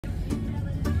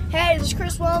Hey, this is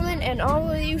Chris Wellman, and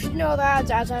all of you should know that,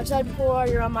 as I've said before,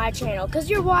 you're on my channel, because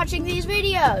you're watching these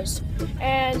videos.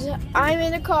 And I'm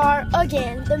in the car,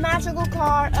 again, the magical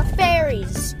car of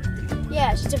fairies.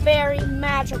 Yes, it's a very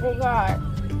magical car.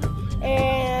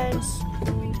 And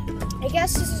I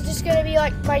guess this is just going to be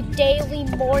like my daily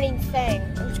morning thing.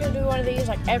 I'm just going to do one of these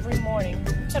like every morning,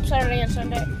 except Saturday and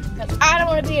Sunday, because I don't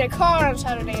want to be in a car on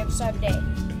Saturday and Sunday.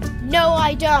 No,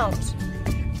 I don't.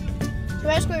 So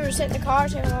basically, we were sitting in the car,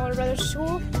 taking my older brother to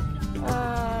school.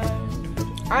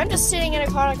 I'm just sitting in a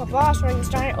car like a boss, wearing this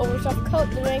giant oversized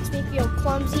coat that makes me feel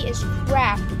clumsy as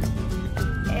crap.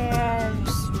 And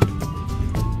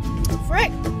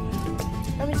frick,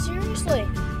 I mean seriously,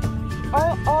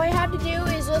 all I had to do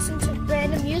is listen to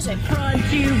random music. Front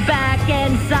to back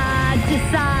and side to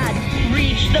side,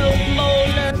 reach those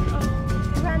molars.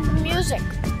 Random music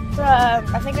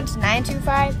from I think it's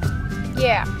 925.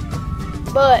 Yeah,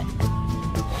 but.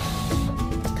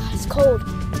 It's cold.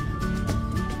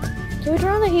 Can we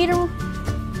turn on the heater?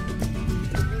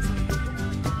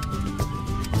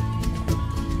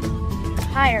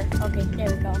 Higher. Okay, there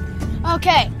we go.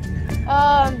 Okay.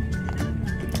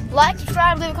 Like,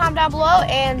 subscribe, leave a comment down below,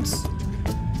 and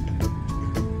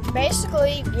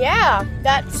basically, yeah,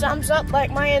 that sums up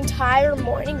like my entire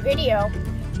morning video.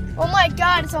 Oh my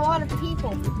god, it's a lot of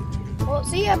people. Well,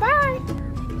 see ya, bye.